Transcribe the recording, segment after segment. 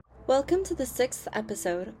Welcome to the 6th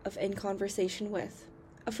episode of In Conversation With,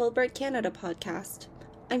 a Fulbright Canada podcast.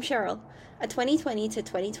 I'm Cheryl, a 2020 to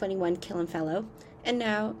 2021 Killam Fellow, and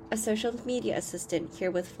now a social media assistant here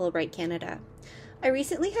with Fulbright Canada. I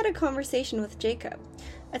recently had a conversation with Jakob,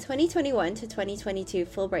 a 2021 to 2022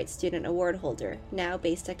 Fulbright Student Award holder, now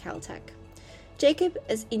based at Caltech. Jakob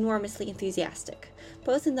is enormously enthusiastic,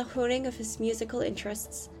 both in the honing of his musical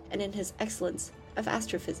interests and in his excellence of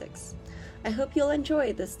astrophysics. I hope you'll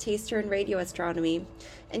enjoy this taster in radio astronomy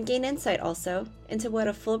and gain insight also into what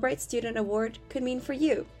a Fulbright Student Award could mean for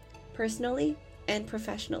you, personally and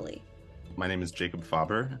professionally. My name is Jakob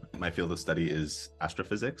Faber. My field of study is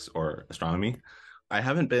astrophysics or astronomy. I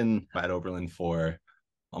haven't been at Oberlin for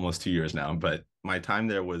almost 2 years now, but my time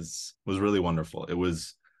there was really wonderful. It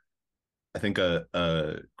was, I think,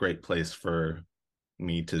 a great place for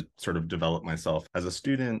me to sort of develop myself as a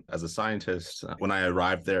student, as a scientist. When I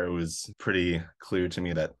arrived there, it was pretty clear to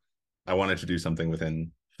me that I wanted to do something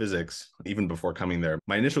within physics. Even before coming there,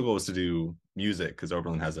 my initial goal was to do music because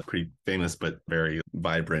Oberlin has a pretty famous but very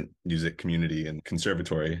vibrant music community and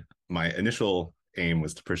conservatory. My initial aim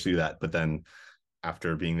was to pursue that, but then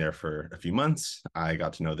after being there for a few months, I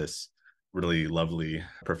got to know this really lovely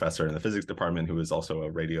professor in the physics department who is also a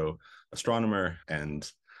radio astronomer,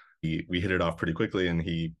 and we hit it off pretty quickly, and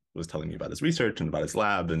he was telling me about his research and about his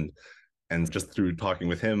lab, and just through talking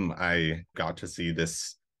with him, I got to see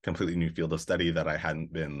this completely new field of study that I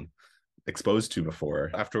hadn't been exposed to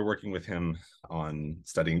before. After working with him on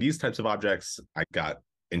studying these types of objects, I got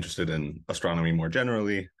interested in astronomy more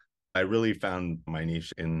generally. I really found my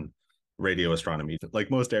niche in radio astronomy.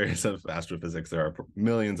 Like most areas of astrophysics, there are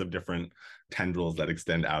millions of different tendrils that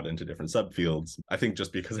extend out into different subfields. I think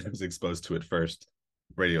just because I was exposed to it first,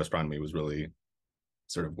 radio astronomy was really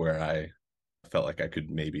sort of where I felt like I could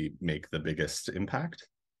maybe make the biggest impact.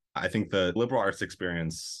 I think the liberal arts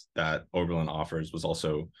experience that Oberlin offers was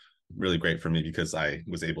also really great for me because I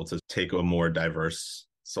was able to take a more diverse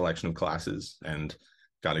selection of classes and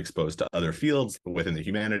got exposed to other fields within the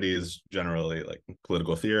humanities, generally like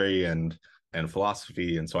political theory and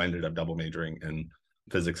philosophy. And so I ended up double majoring in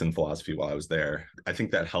physics and philosophy while I was there. I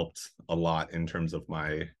think that helped a lot in terms of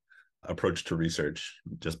my approach to research,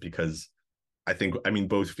 just because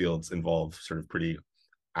both fields involve sort of pretty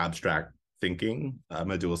abstract thinking. I'm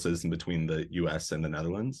a dual citizen between the US and the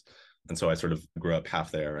Netherlands. And so I sort of grew up half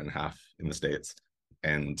there and half in the States.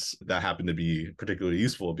 And that happened to be particularly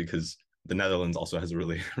useful because the Netherlands also has a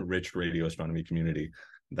really rich radio astronomy community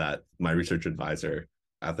that my research advisor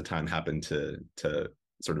at the time happened to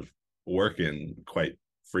sort of work in quite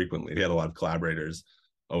frequently. He had a lot of collaborators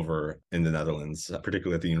over in the Netherlands,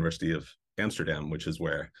 particularly at the University of Amsterdam, which is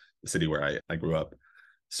the city where I grew up.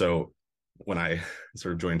 So when I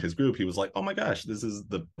sort of joined his group, he was like, oh my gosh, this is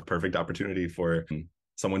the perfect opportunity for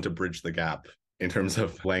someone to bridge the gap in terms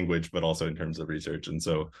of language, but also in terms of research. And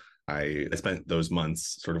so I spent those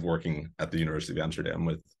months sort of working at the University of Amsterdam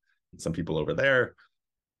with some people over there.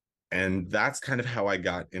 And that's kind of how I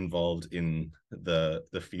got involved in the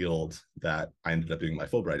field that I ended up doing my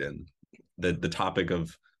Fulbright in. The topic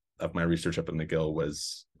of my research up at McGill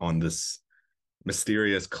was on this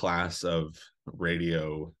mysterious class of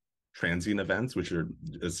radio transient events,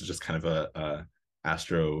 it's just kind of a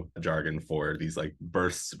astro jargon for these like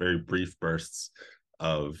bursts, very brief bursts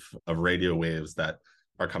of radio waves that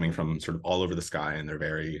are coming from sort of all over the sky, and they're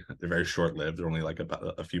very short-lived. They're only like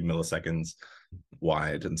about a few milliseconds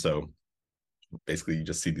wide, and so basically you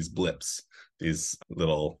just see these blips, these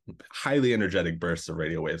little highly energetic bursts of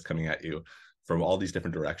radio waves coming at you from all these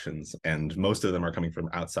different directions, and most of them are coming from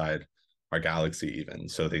outside our galaxy even,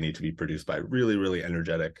 so they need to be produced by really, really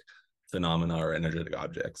energetic phenomena or energetic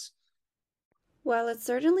objects. While it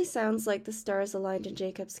certainly sounds like the stars aligned in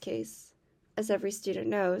Jacob's case, as every student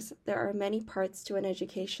knows, there are many parts to an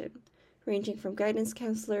education, ranging from guidance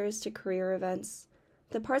counselors to career events.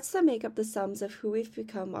 The parts that make up the sums of who we've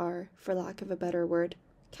become are, for lack of a better word,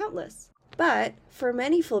 countless. But for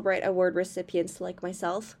many Fulbright Award recipients like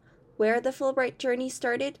myself, where the Fulbright journey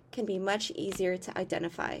started can be much easier to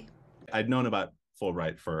identify. I'd known about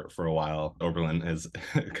Fulbright for a while. Oberlin is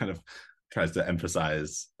kind of tries to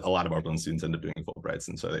emphasize, a lot of Oberlin students end up doing Fulbrights,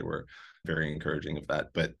 and so they were very encouraging of that.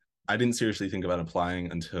 But I didn't seriously think about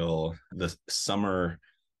applying until the summer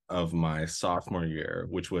of my sophomore year,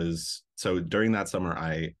 so during that summer,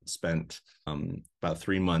 I spent about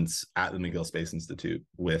 3 months at the McGill Space Institute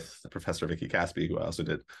with Professor Vicky Caspi, who I also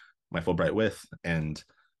did my Fulbright with, and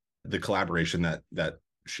the collaboration that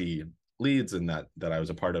she leads and that I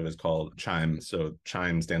was a part of is called CHIME. So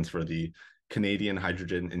CHIME stands for the Canadian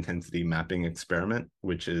Hydrogen Intensity Mapping Experiment,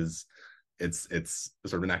 which is it's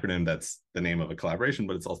sort of an acronym that's the name of a collaboration,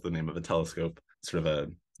 but it's also the name of a telescope, sort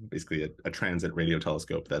of basically a transit radio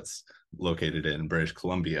telescope that's located in British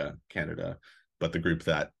Columbia, Canada. But the group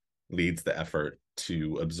that leads the effort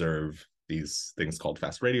to observe these things called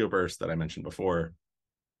fast radio bursts that I mentioned before,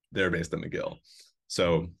 they're based in McGill.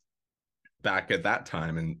 So back at that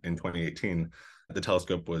time in 2018, the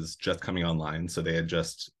telescope was just coming online. So they had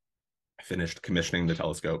just finished commissioning the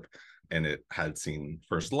telescope and it had seen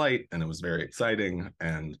first light and it was very exciting.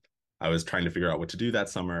 And I was trying to figure out what to do that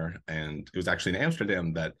summer. And it was actually in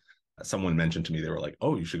Amsterdam that someone mentioned to me, they were like,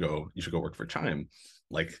 oh, you should go work for Chime.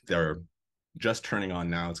 Like they're just turning on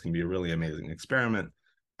now. It's going to be a really amazing experiment.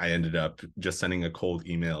 I ended up just sending a cold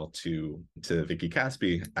email to Vicky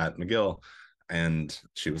Caspi at McGill. And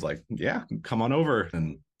she was like, yeah, come on over.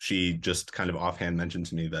 And she just kind of offhand mentioned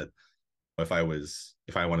to me that if I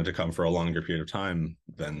wanted to come for a longer period of time,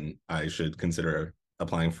 then I should consider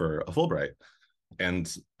applying for a Fulbright.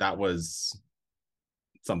 And that was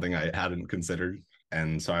something I hadn't considered.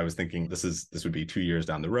 And so I was thinking this would be 2 years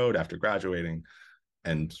down the road after graduating.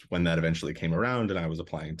 And when that eventually came around and I was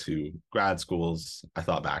applying to grad schools, I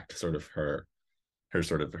thought back to sort of her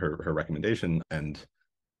recommendation and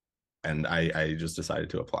I just decided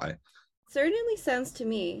to apply. Certainly sounds to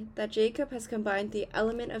me that Jakob has combined the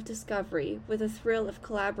element of discovery with the thrill of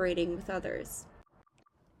collaborating with others.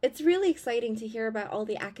 It's really exciting to hear about all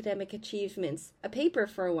the academic achievements, a paper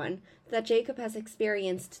for one, that Jakob has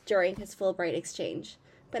experienced during his Fulbright exchange.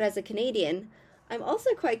 But as a Canadian, I'm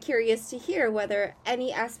also quite curious to hear whether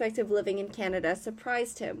any aspect of living in Canada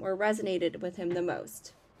surprised him or resonated with him the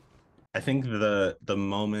most. I think the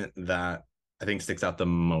moment that I think sticks out the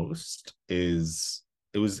most is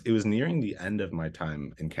it was nearing the end of my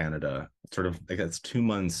time in Canada, sort of like it's 2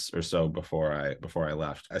 months or so before I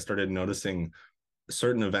left. I started noticing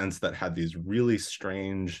certain events that had these really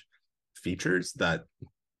strange features that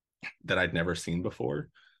I'd never seen before.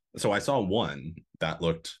 So I saw one that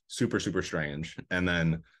looked super, super strange. And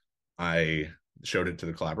then I showed it to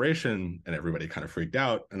the collaboration and everybody kind of freaked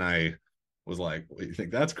out. And I was like, well, you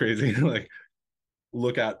think that's crazy? Like,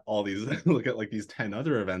 look at like these 10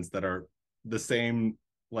 other events that are the same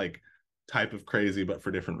like type of crazy, but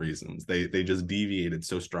for different reasons. They just deviated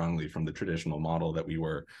so strongly from the traditional model that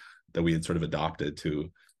we had sort of adopted to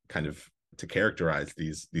kind of to characterize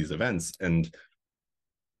these events. And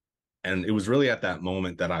it was really at that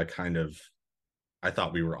moment that I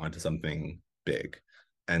thought we were onto something big.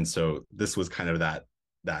 And so this was kind of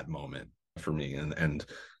that moment for me. And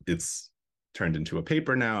it's turned into a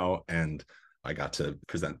paper now, and I got to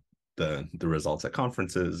present the results at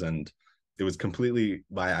conferences, and it was completely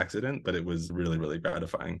by accident, but it was really, really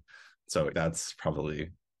gratifying. So that's probably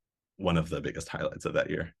one of the biggest highlights of that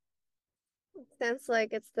year. Sounds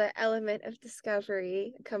like it's the element of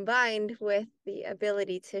discovery combined with the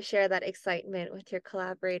ability to share that excitement with your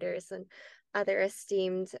collaborators and other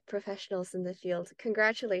esteemed professionals in the field.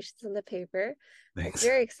 Congratulations on the paper. Thanks. It's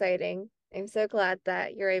very exciting. I'm so glad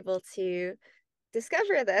that you're able to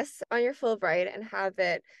discover this on your Fulbright and have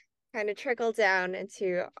it kind of trickle down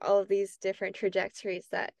into all of these different trajectories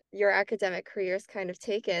that your academic career's kind of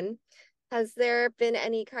taken. Has there been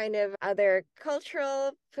any kind of other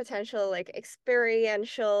cultural, potential, like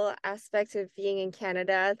experiential aspect of being in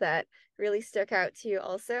Canada that really stuck out to you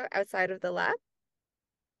also outside of the lab?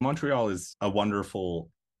 Montreal is a wonderful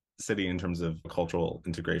city in terms of cultural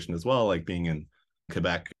integration as well. Like being in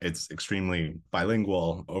Quebec, it's extremely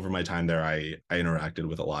bilingual. Over my time there, I interacted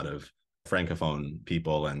with a lot of Francophone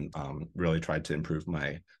people and really tried to improve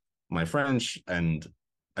my French. And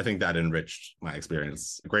I think that enriched my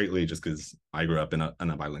experience greatly just because I grew up in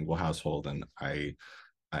a bilingual household, and I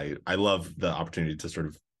love the opportunity to sort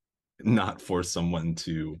of not force someone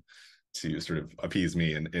to sort of appease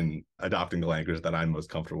me in adopting the language that I'm most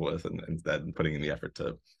comfortable with, and instead putting in the effort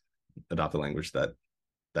to adopt the language that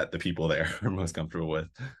the people there are most comfortable with.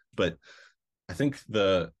 But I think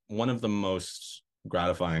one of the most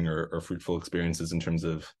gratifying or fruitful experiences in terms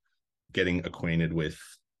of getting acquainted with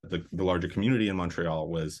the larger community in Montreal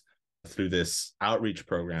was through this outreach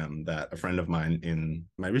program that a friend of mine in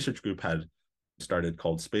my research group had started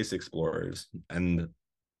called Space Explorers. And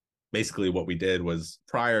basically what we did was,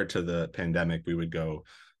 prior to the pandemic, we would go,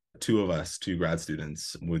 two grad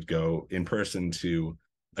students would go in person to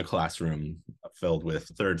a classroom filled with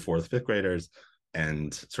third, fourth, fifth graders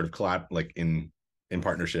and sort of collab like in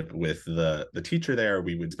partnership with the teacher there.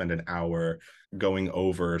 We would spend an hour going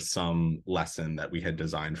over some lesson that we had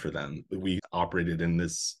designed for them. We operated in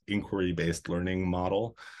this inquiry-based learning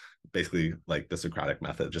model, basically like the Socratic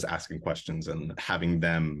method, just asking questions and having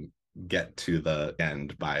them get to the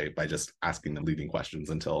end by just asking them leading questions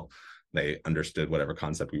until They understood whatever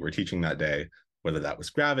concept we were teaching that day, whether that was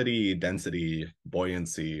gravity, density,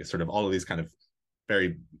 buoyancy, sort of all of these kind of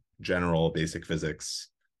very general basic physics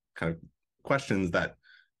kind of questions that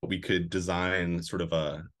we could design sort of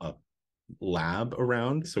a lab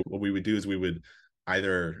around. So what we would do is we would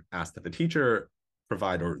either ask that the teacher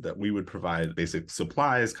provide, or that we would provide basic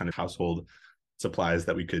supplies, kind of household supplies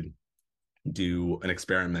that we could do an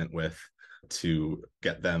experiment with to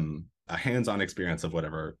get them a hands-on experience of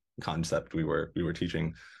whatever concept we were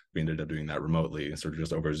teaching. We ended up doing that remotely, sort of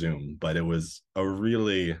just over Zoom, but it was a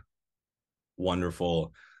really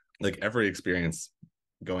wonderful, like every experience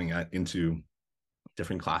going into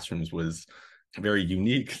different classrooms was very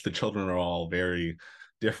unique. The children are all very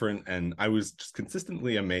different, and I was just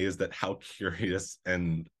consistently amazed at how curious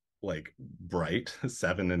and like bright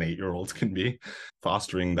 7 and 8 year olds can be.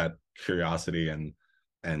 Fostering that curiosity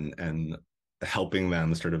and helping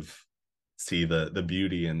them sort of see the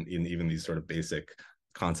beauty in even these sort of basic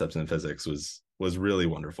concepts in physics was really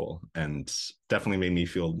wonderful, and definitely made me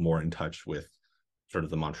feel more in touch with sort of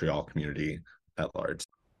the Montreal community at large.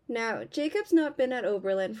 Now, Jacob's not been at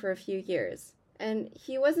Oberlin for a few years, and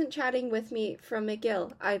he wasn't chatting with me from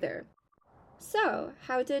McGill either. So,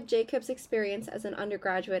 how did Jacob's experience as an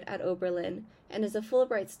undergraduate at Oberlin and as a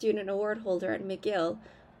Fulbright Student Award holder at McGill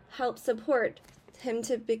help support him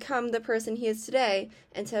to become the person he is today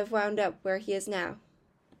and to have wound up where he is now?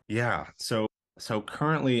 Yeah, so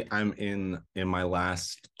currently I'm in my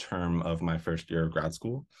last term of my first year of grad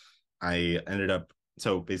school. I ended up,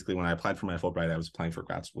 so basically when I applied for my Fulbright, I was applying for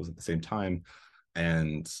grad schools at the same time,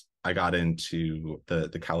 and I got into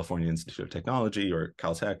the California Institute of Technology, or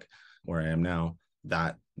Caltech, where I am now,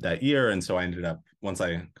 that year. And so I ended up, once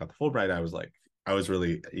I got the Fulbright, I was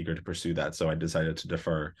really eager to pursue that. So I decided to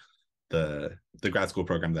defer the grad school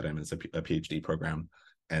program that I'm in, is a PhD program.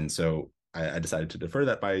 And so I decided to defer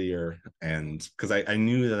that by a year, and because I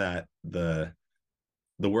knew that the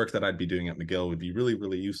work that I'd be doing at McGill would be really,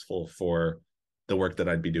 really useful for the work that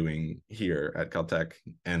I'd be doing here at Caltech.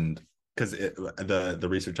 And because the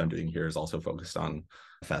research I'm doing here is also focused on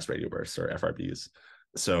fast radio bursts, or FRBs.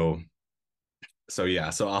 So yeah,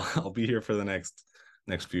 so I'll be here for the next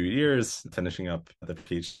few years, finishing up the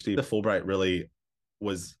PhD. The Fulbright really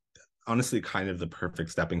was honestly kind of the perfect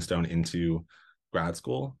stepping stone into grad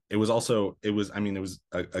school. It was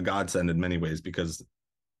a godsend in many ways, because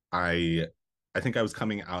I think I was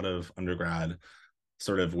coming out of undergrad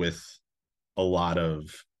sort of with a lot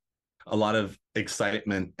of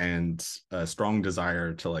excitement and a strong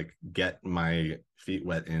desire to like get my feet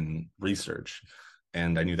wet in research.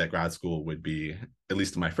 And I knew that grad school would be, at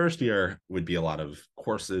least in my first year, would be a lot of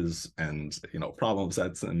courses and, problem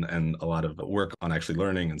sets and a lot of work on actually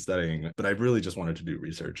learning and studying. But I really just wanted to do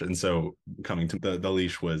research. And so coming to the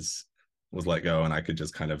leash was let go, and I could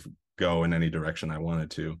just kind of go in any direction I wanted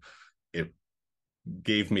to. It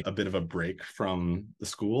gave me a bit of a break from the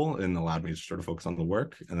school and allowed me to sort of focus on the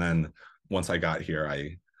work. And then once I got here,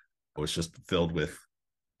 I was just filled with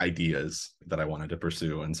ideas that I wanted to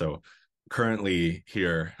pursue. And so currently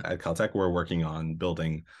here at Caltech, we're working on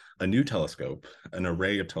building a new telescope, an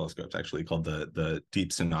array of telescopes actually, called the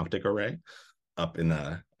Deep Synoptic Array, up in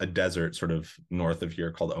a desert sort of north of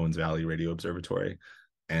here called Owens Valley Radio Observatory.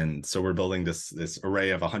 And so we're building this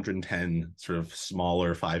array of 110 sort of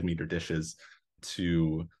smaller 5-meter dishes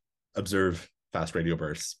to observe fast radio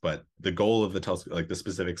bursts. But the goal of the telescope, like the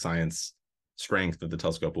specific science strength of the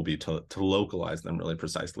telescope, will be to localize them really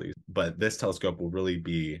precisely. But this telescope will really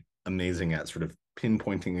be amazing at sort of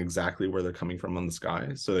pinpointing exactly where they're coming from on the sky,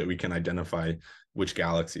 so that we can identify which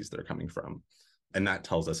galaxies they're coming from. And that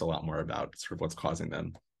tells us a lot more about sort of what's causing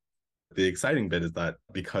them. The exciting bit is that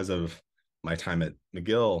because of my time at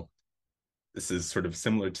McGill, this is sort of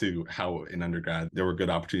similar to how in undergrad there were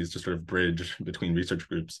good opportunities to sort of bridge between research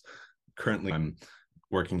groups. Currently, I'm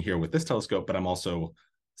working here with this telescope, but I'm also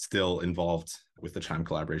still involved with the CHIME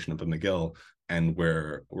collaboration up at McGill, and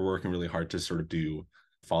we're working really hard to sort of do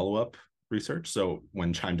follow-up research. So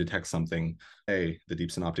when CHIME detects something, the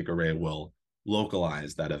Deep Synoptic Array will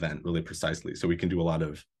localize that event really precisely. So we can do a lot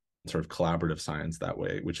of sort of collaborative science that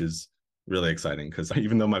way, which is really exciting, because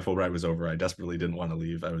even though my Fulbright was over, I desperately didn't want to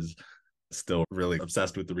leave. I was still really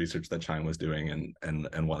obsessed with the research that CHIME was doing,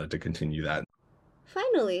 and wanted to continue that.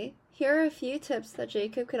 Finally, here are a few tips that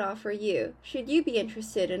Jakob could offer you should you be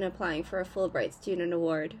interested in applying for a Fulbright Student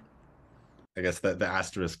Award. I guess that the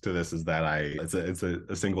asterisk to this is that it's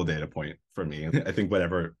a single data point for me. I think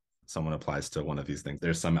whenever someone applies to one of these things,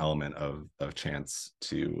 there's some element of chance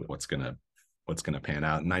to what's gonna pan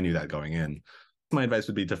out. And I knew that going in. My advice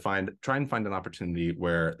would be to try and find an opportunity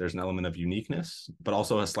where there's an element of uniqueness, but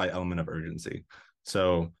also a slight element of urgency.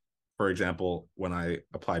 So For example, when I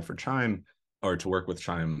applied for Chime or to work with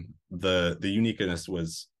Chime, the uniqueness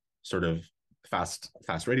was sort of fast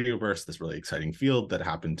radio burst, this really exciting field that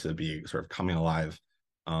happened to be sort of coming alive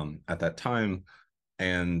at that time.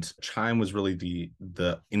 And Chime was really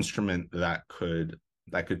the instrument that could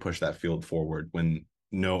push that field forward when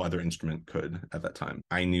no other instrument could at that time.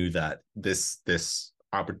 I knew that this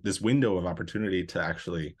window of opportunity to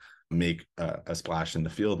actually make a splash in the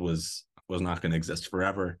field was not going to exist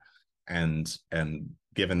forever, and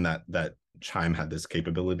given that Chime had this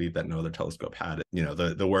capability that no other telescope had,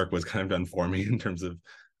 the work was kind of done for me in terms of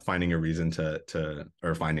finding a reason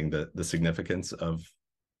or finding the significance of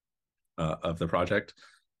the project.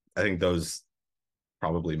 I think those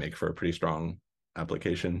probably make for a pretty strong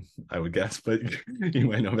application, I would guess, but you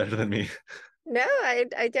might know better than me. No,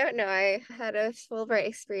 I don't know. I had a Fulbright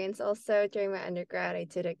experience also during my undergrad. I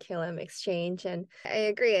did a KLM exchange, and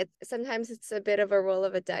I agree. Sometimes it's a bit of a roll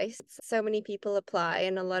of a dice. So many people apply,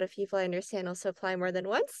 and a lot of people, I understand, also apply more than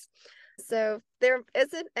once. So there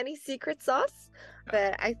isn't any secret sauce,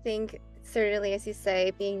 but I think certainly, as you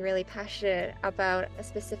say, being really passionate about a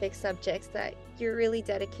specific subject that you're really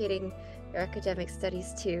dedicating your academic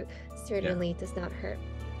studies to certainly does not hurt.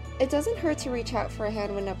 It doesn't hurt to reach out for a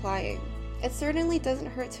hand when applying. It certainly doesn't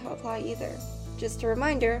hurt to apply either. Just a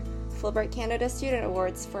reminder, Fulbright Canada Student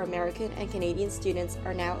Awards for American and Canadian students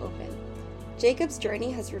are now open. Jakob's journey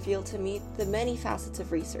has revealed to me the many facets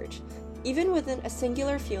of research, even within a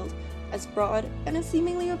singular field as broad and as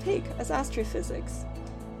seemingly opaque as astrophysics.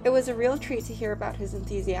 It was a real treat to hear about his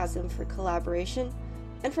enthusiasm for collaboration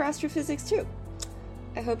and for astrophysics too.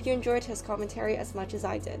 I hope you enjoyed his commentary as much as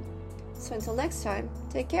I did. So until next time,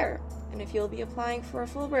 take care, and if you'll be applying for a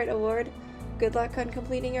Fulbright Award, good luck on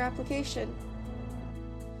completing your application.